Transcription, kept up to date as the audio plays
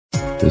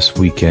This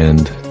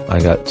weekend, I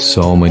got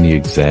so many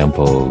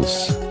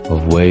examples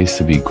of ways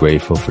to be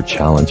grateful for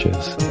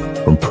challenges,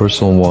 from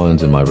personal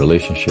ones in my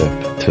relationship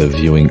to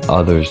viewing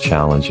others'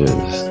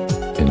 challenges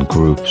in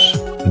groups.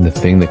 And the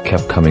thing that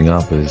kept coming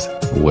up is,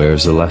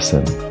 where's the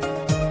lesson?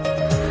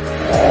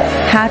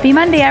 Happy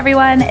Monday,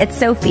 everyone. It's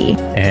Sophie.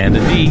 And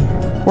Adi.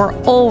 We're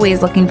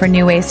always looking for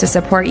new ways to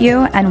support you,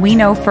 and we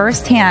know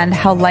firsthand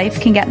how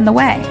life can get in the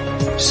way.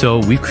 So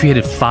we've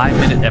created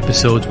 5-minute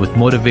episodes with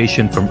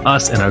motivation from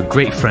us and our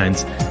great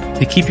friends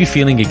to keep you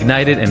feeling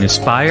ignited and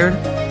inspired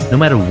no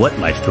matter what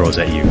life throws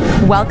at you.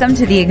 Welcome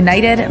to the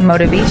Ignited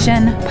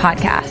Motivation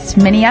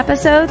Podcast. Mini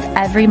episodes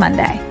every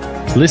Monday.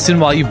 Listen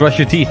while you brush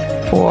your teeth.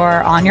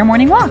 Or on your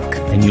morning walk.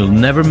 And you'll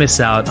never miss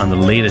out on the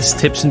latest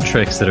tips and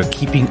tricks that are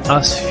keeping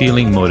us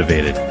feeling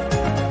motivated.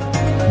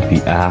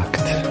 The act,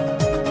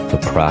 the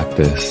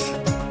practice,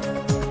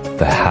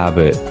 the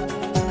habit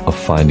of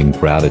finding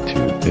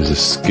gratitude is a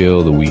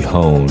skill that we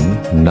hone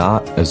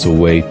not as a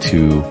way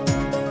to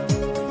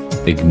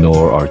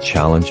ignore our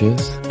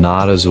challenges,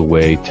 not as a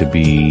way to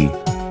be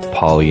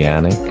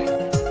Pollyannic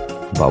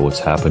about what's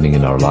happening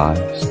in our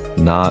lives,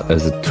 not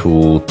as a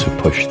tool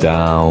to push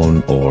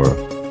down or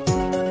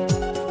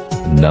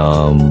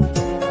numb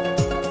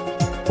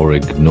or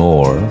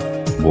ignore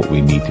what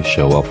we need to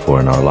show up for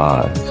in our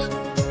lives,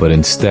 but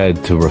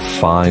instead to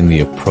refine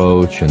the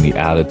approach and the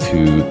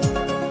attitude,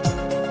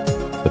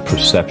 the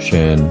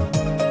perception,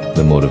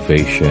 the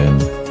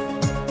motivation,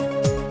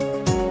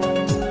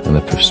 and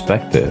the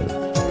perspective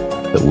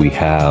that we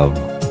have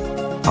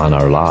on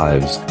our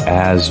lives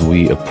as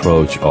we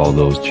approach all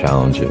those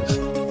challenges.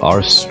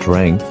 Our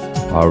strength,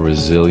 our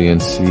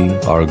resiliency,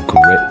 our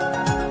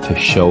grit to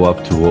show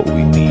up to what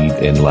we need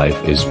in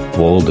life is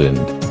boldened,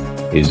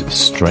 is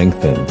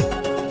strengthened,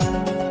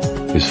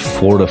 is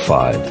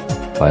fortified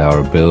by our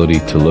ability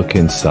to look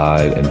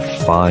inside and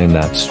find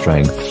that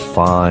strength,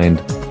 find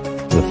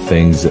the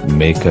things that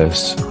make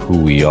us who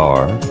we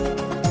are,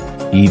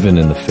 even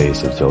in the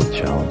face of those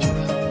challenges.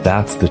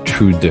 That's the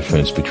true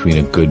difference between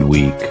a good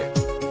week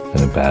and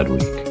a bad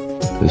week.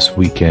 This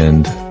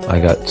weekend, I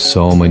got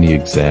so many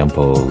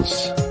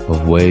examples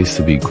of ways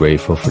to be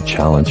grateful for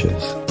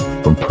challenges,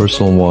 from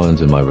personal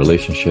ones in my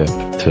relationship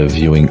to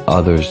viewing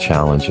others'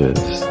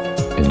 challenges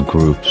in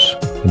groups.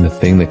 And the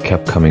thing that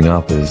kept coming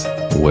up is,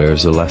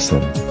 where's the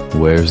lesson?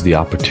 Where's the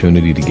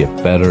opportunity to get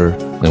better?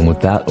 And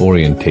with that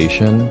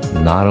orientation,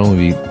 not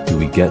only do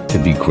we get to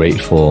be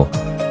grateful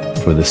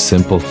for the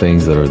simple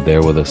things that are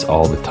there with us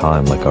all the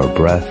time, like our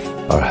breath,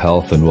 our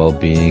health and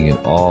well-being in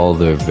all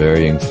their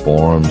varying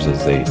forms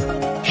as they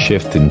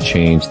shift and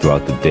change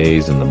throughout the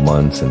days and the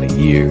months and the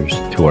years,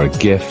 to our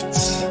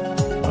gifts,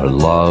 our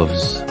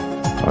loves,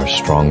 our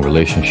strong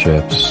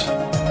relationships.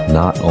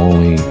 Not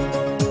only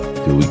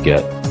do we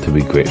get to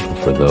be grateful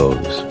for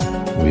those,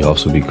 we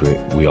also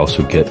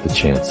get the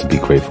chance to be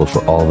grateful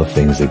for all the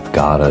things that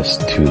got us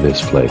to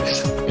this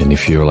place. And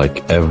if you're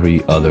like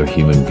every other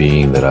human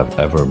being that I've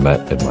ever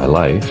met in my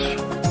life,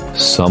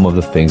 some of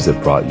the things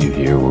that brought you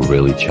here were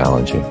really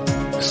challenging.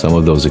 Some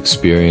of those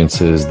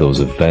experiences, those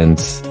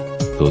events,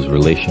 those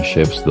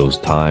relationships, those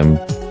time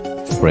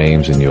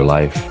frames in your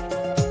life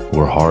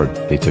were hard.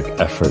 They took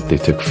effort, they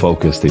took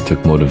focus, they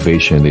took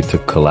motivation, they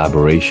took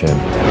collaboration,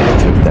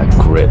 they took that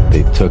grit,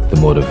 they took the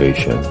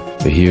motivation.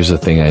 But here's the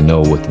thing I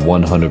know with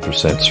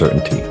 100%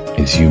 certainty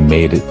is you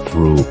made it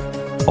through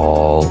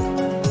all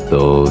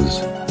those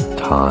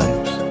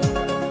times.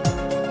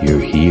 You're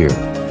here.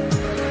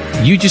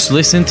 You just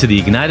listened to the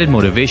Ignited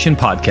Motivation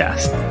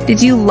Podcast.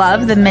 Did you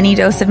love the mini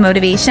dose of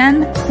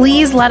motivation?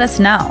 Please let us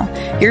know.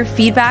 Your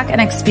feedback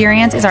and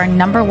experience is our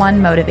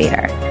 #1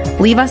 motivator.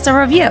 Leave us a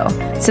review,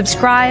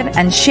 subscribe,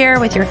 and share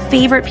with your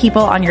favorite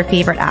people on your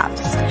favorite apps.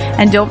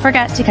 And don't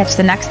forget to catch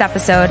the next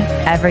episode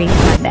every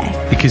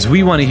Monday. Because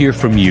we want to hear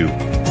from you.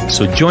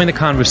 So join the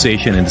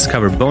conversation and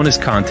discover bonus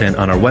content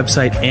on our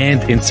website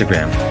and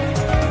Instagram.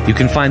 You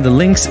can find the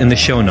links in the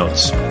show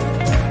notes.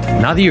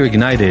 Now that you're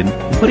ignited,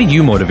 what are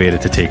you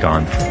motivated to take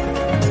on?